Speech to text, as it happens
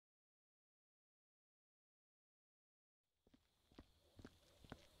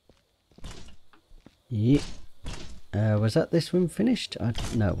Yeah. Was that this room finished?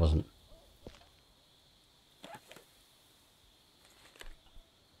 No, it wasn't.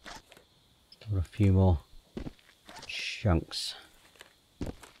 Got a few more chunks.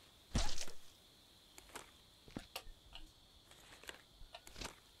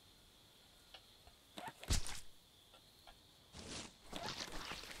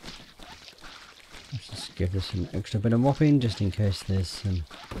 Let's just give this an extra bit of mopping just in case there's some...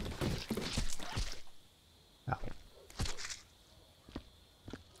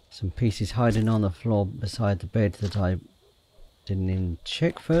 some pieces hiding on the floor beside the bed that I didn't even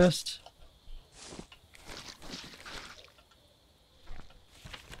check first.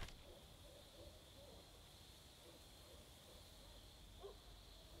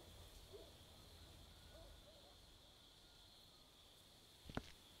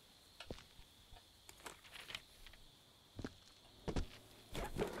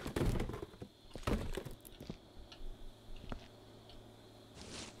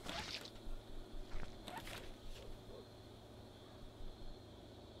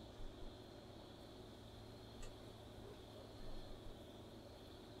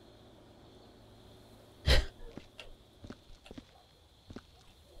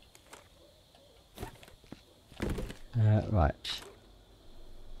 Right.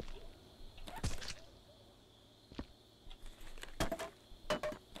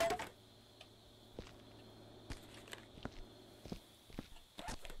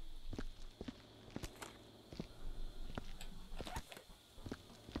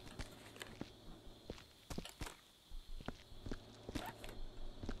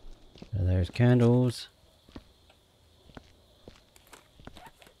 So there's candles.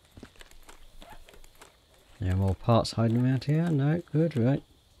 No more parts hiding around here? No, good, right.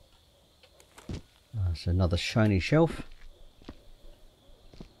 That's another shiny shelf.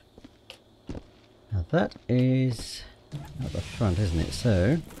 Now that is at the front, isn't it?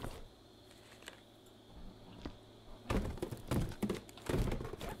 So...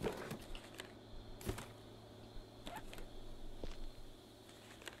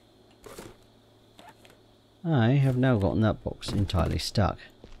 I have now gotten that box entirely stuck.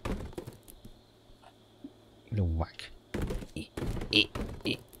 Give it a whack.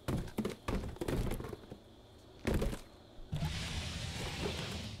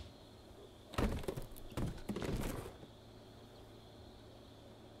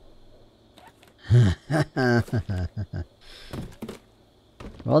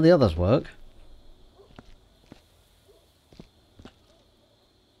 Well, the others work.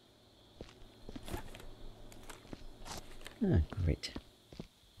 Ah, great.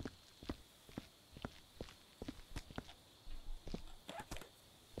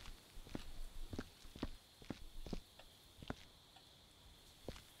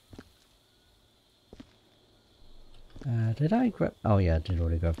 Did I grab... Oh yeah, I did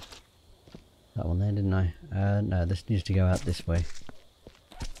already grab that one there, didn't I? No, this needs to go out this way.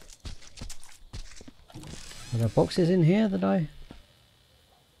 Are there boxes in here that I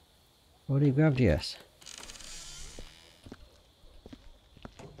already grabbed? Yes.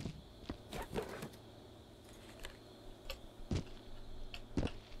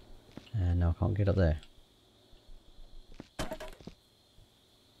 And now I can't get up there.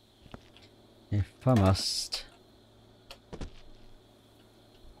 If I must...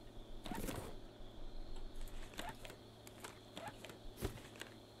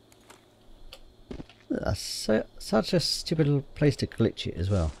 That's such a stupid little place to glitch it as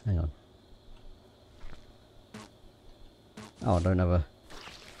well. Hang on. Oh, I don't have a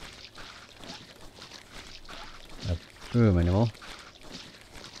broom anymore.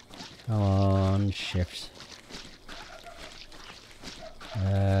 Come on, shifts.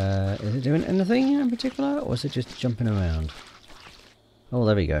 Is it doing anything in particular, or is it just jumping around? Oh,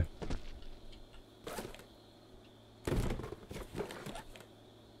 there we go.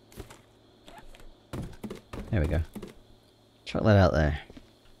 There we go. Chuck that out there.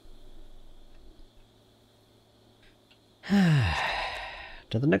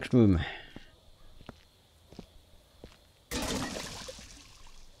 To the next room.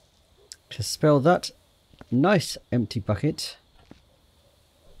 To spell that nice empty bucket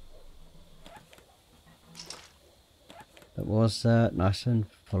that was nice and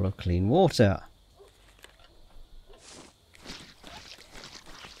full of clean water.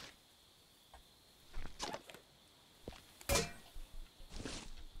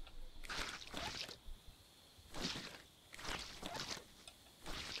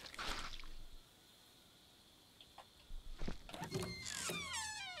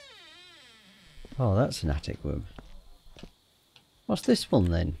 Oh, that's an attic room. What's this one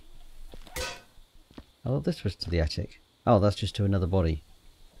then? Oh, this was to the attic. Oh, that's just to another body.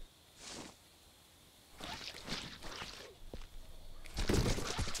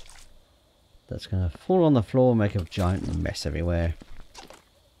 That's going to fall on the floor and make a giant mess everywhere.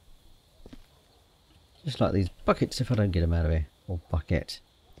 Just like these buckets if I don't get them out of here. Or bucket.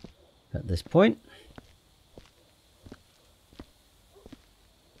 At this point.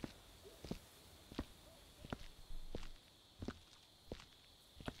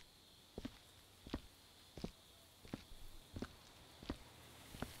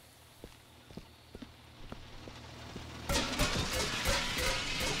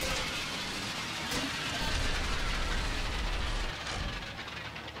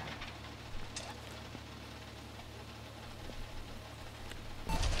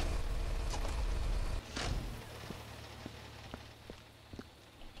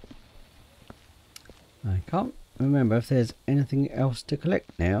 I can't remember if there's anything else to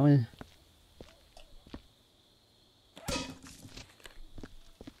collect now.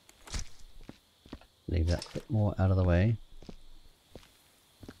 Leave that a bit more out of the way.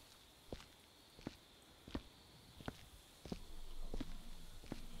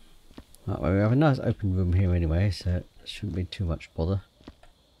 Right, well, we have a nice open room here anyway, so it shouldn't be too much bother.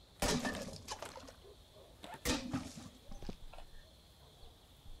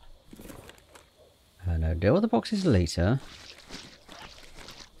 No, deal with the boxes later.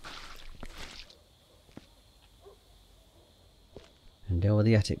 And deal with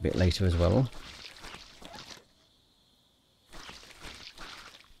the attic bit later as well.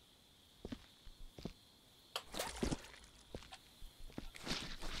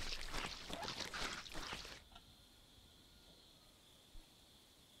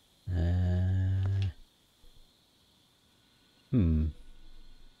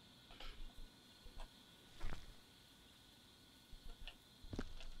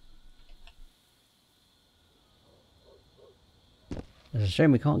 It's a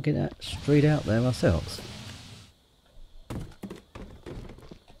shame we can't get that straight out there ourselves.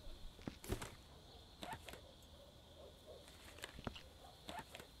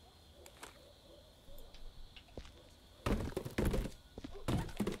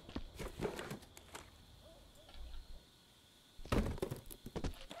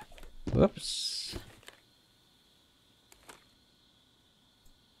 Whoops.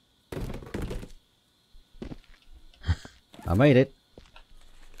 I made it.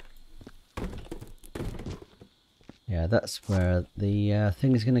 Yeah, that's where the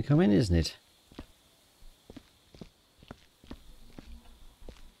thing is going to come in, isn't it?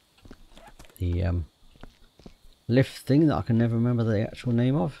 The lift thing that I can never remember the actual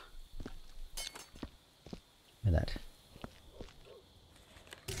name of. Look at that.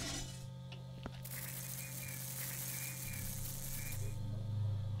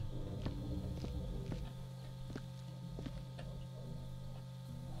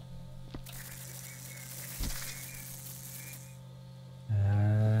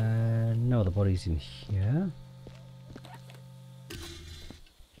 No other bodies in here.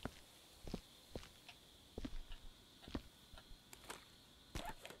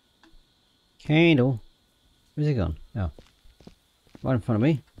 Candle. Where's he gone? Oh. Right in front of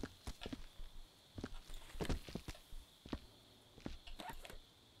me.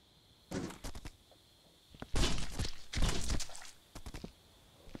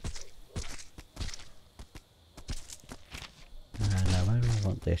 No, where do I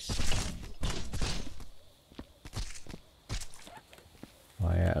want this? Oh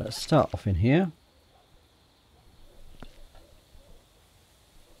yeah, let's start off in here.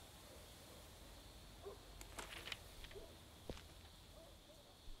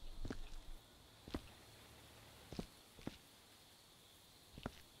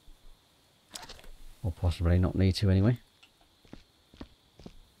 Or possibly not need to anyway.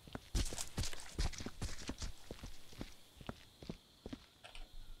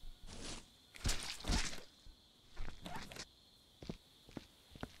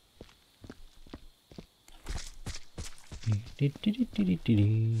 I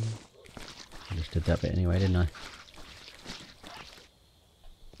just did that bit anyway, didn't I?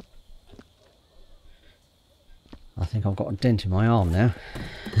 I think I've got a dent in my arm now.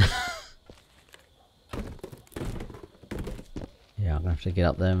 Yeah, I'm going to have to get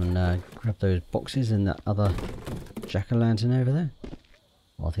up there and grab those boxes and that other jack-o'-lantern over there.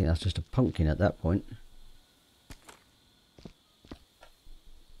 Well, I think that's just a pumpkin at that point.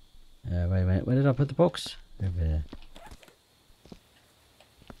 Wait a minute, where did I put the box? Over there.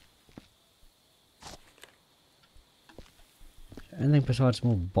 Anything besides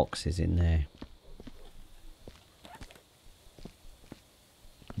more boxes in there?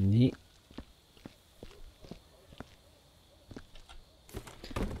 Yeah.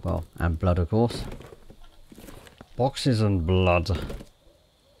 And blood, of course. Boxes and blood.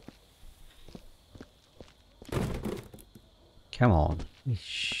 Come on. Let me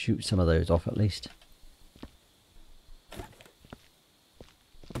shoot some of those off at least.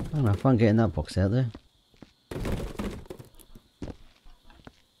 I don't know if I'm getting that box out there.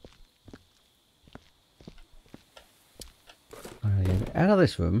 Alright, out of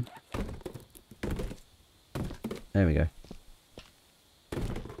this room. There we go.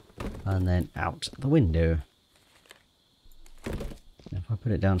 And then out the window. Now if I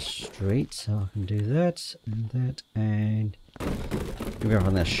put it down straight, so I can do that and give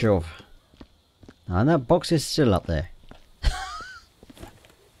everything a shove. And that box is still up there.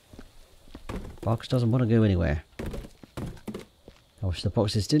 Box doesn't want to go anywhere. I wish the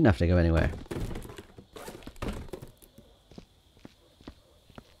boxes didn't have to go anywhere.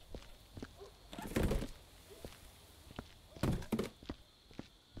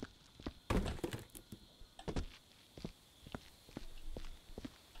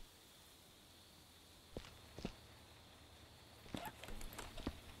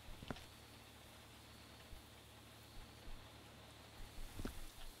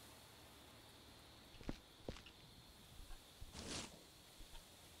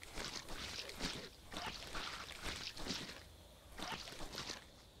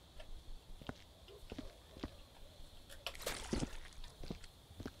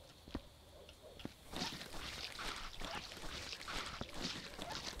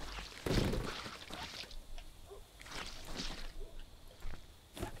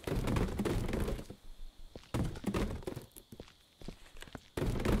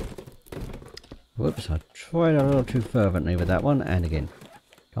 Whoops, I tried a little too fervently with that one, and again.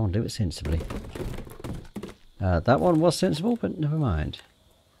 Can't do it sensibly. That one was sensible, but never mind.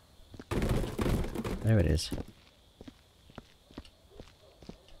 There it is.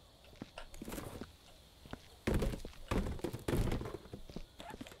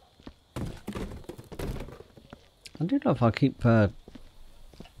 I do love how I keep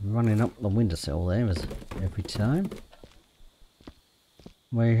running up the windowsill there every time.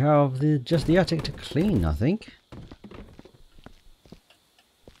 We have just the attic to clean, I think.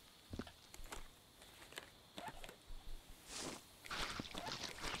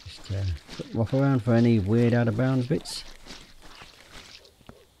 Just walk around for any weird out of bounds bits.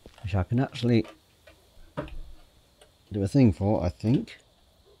 Which I can actually do a thing for, I think.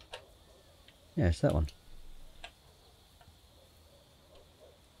 Yeah, it's that one.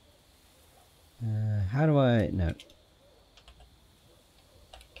 How do I... no.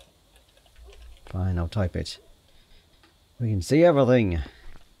 Fine, I'll type it. We can see everything.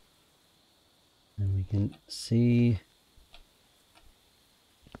 And we can see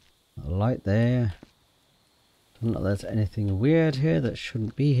a light there. Doesn't look like there's anything weird here that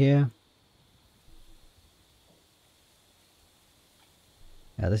shouldn't be here.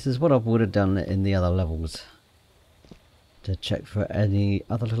 Yeah, this is what I would have done in the other levels. To check for any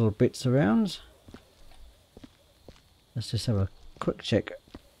other little bits around. Let's just have a quick check.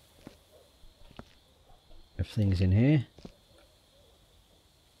 Things in here.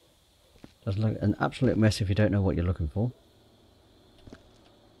 Does look an absolute mess if you don't know what you're looking for.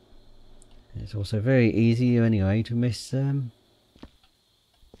 It's also very easy anyway to miss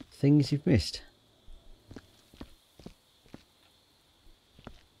things you've missed.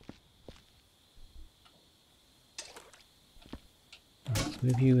 Let's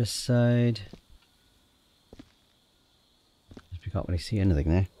move you aside. We can't really see anything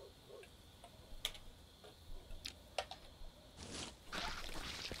there.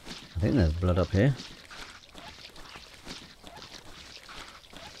 I think there's blood up here.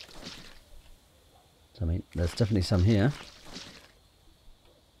 I mean, there's definitely some here.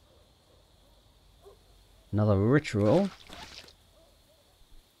 Another ritual.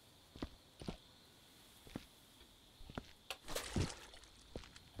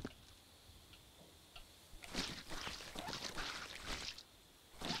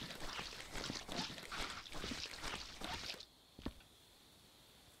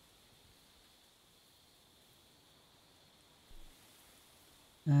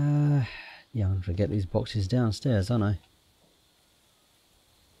 Yeah, I'm going to get these boxes downstairs, aren't I?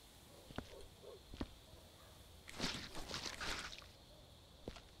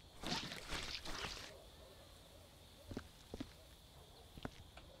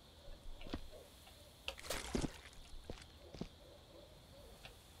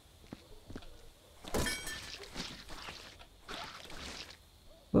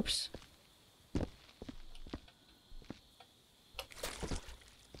 Whoops.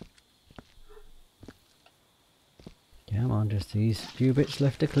 Come on, Just these few bits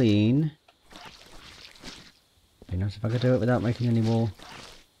left to clean. Be nice if I could do it without making any more.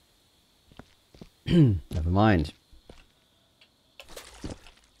 Never mind.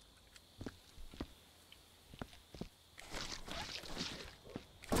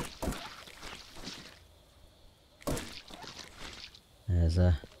 There's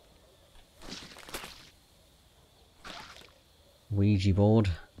a Ouija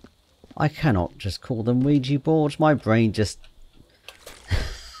board. I cannot just call them Ouija boards. My brain just...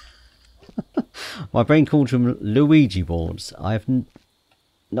 My brain calls them Luigi boards. I've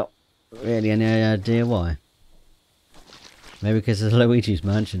not really any idea why. Maybe because of Luigi's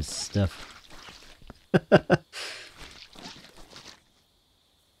Mansion stuff.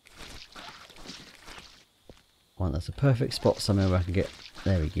 Well, that's a perfect spot somewhere where I can get...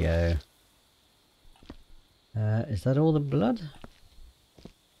 There we go. Is that all the blood?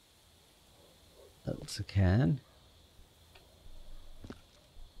 That's a can.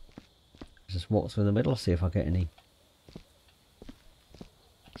 Just walk through the middle, see if I get any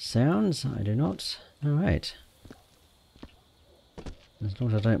sounds. I do not. Alright. As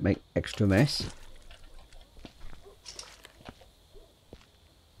long as I don't make extra mess.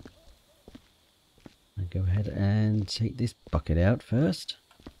 I'll go ahead and take this bucket out first.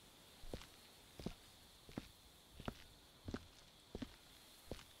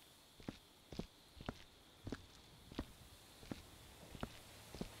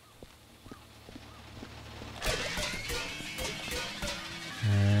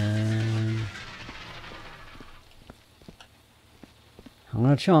 I'm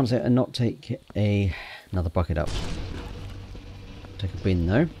going to chance it and not take another bucket up. Take a bin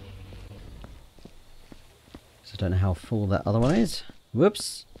though. Because I don't know how full that other one is.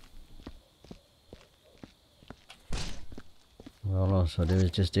 Whoops. Well, all I'll do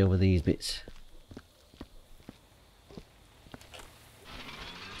is just deal with these bits.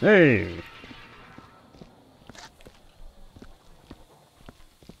 Hey!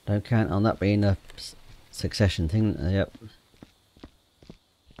 Don't count on that being a succession thing. Yep.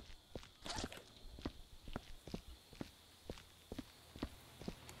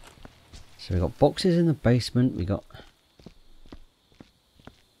 So we've got boxes in the basement, we got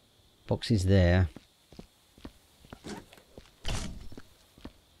boxes there. I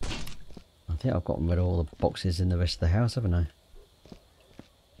think I've gotten rid of all the boxes in the rest of the house, haven't I?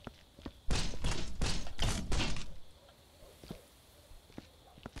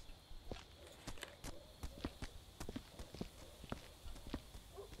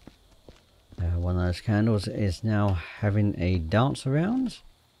 One of those candles is now having a dance around.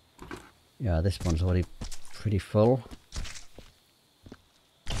 Yeah, this one's already pretty full.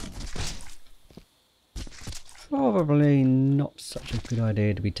 Probably not such a good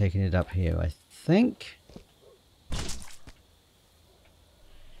idea to be taking it up here, I think.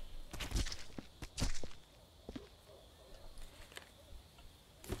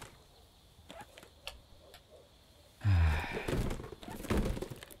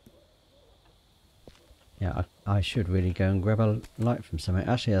 Yeah, I should really go and grab a light from somewhere.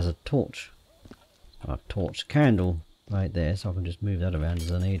 Actually, there's a torch. A torch candle right there, so I can just move that around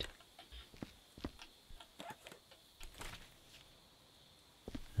as I need.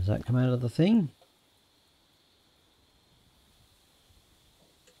 Does that come out of the thing?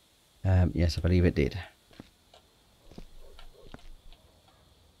 Yes, I believe it did.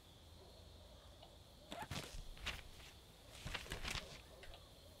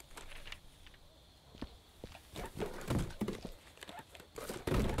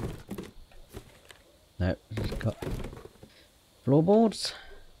 No, just got floorboards.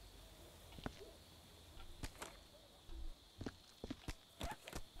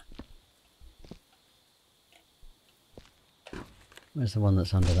 Where's the one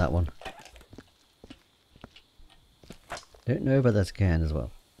that's under that one? Don't know, but there's a can as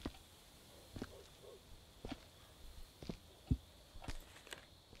well.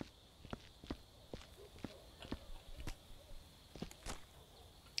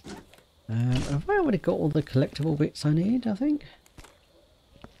 Have I already got all the collectible bits I need, I think?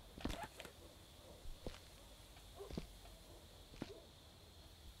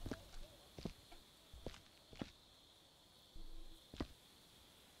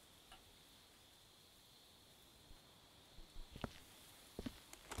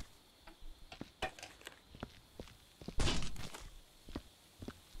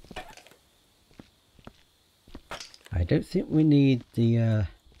 I don't think we need the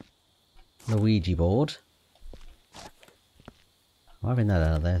Luigi board. I'm having that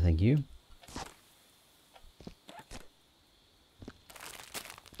out of there, thank you.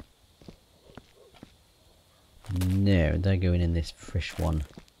 No. there, and they're going in this fresh one.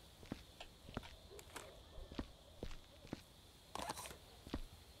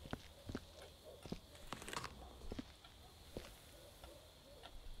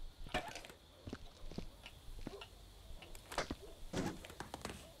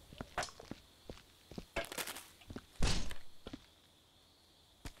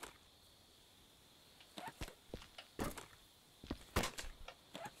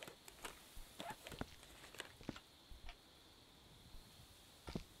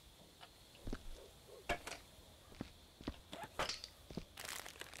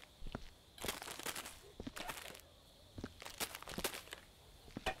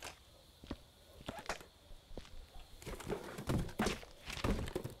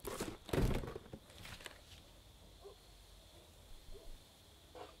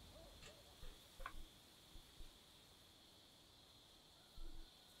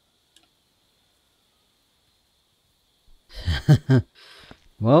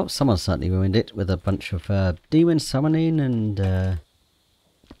 Well, someone certainly ruined it with a bunch of demon summoning and a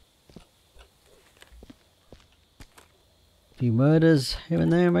few murders here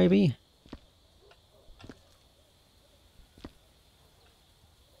and there, maybe.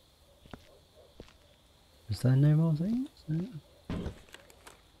 Is there no more things? No.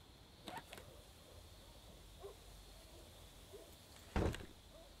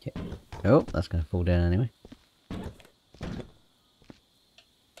 Okay. Oh, that's going to fall down anyway.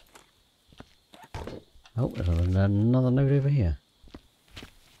 Oh, there's another node over here.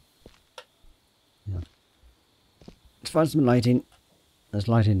 Yeah. Let's find some lighting. There's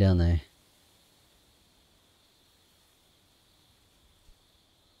lighting down there.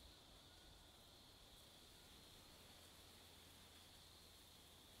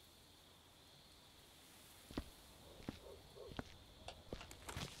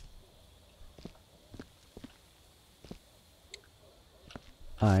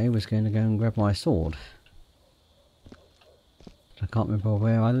 I was going to go and grab my sword. I can't remember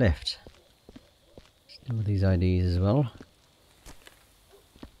where I left. Still with these IDs as well.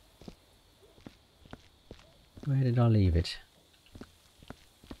 Where did I leave it?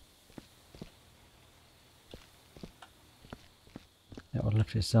 Yeah, I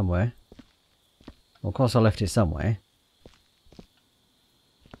left it somewhere. Well, of course I left it somewhere.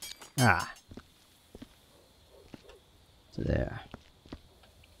 Ah! So there.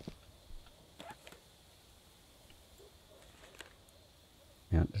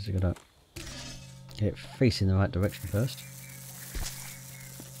 Yeah, just gotta get it facing the right direction first.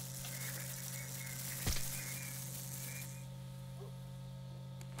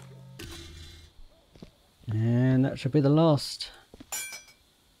 And that should be the last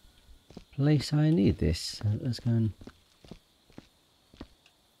place I need this. So let's go and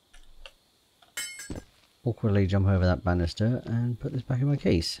awkwardly jump over that banister and put this back in my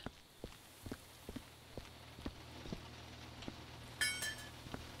case.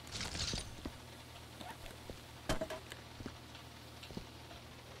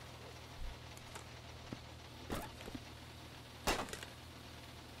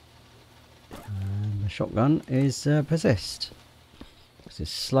 Shotgun is possessed. It's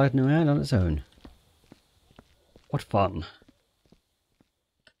sliding around on its own. What fun.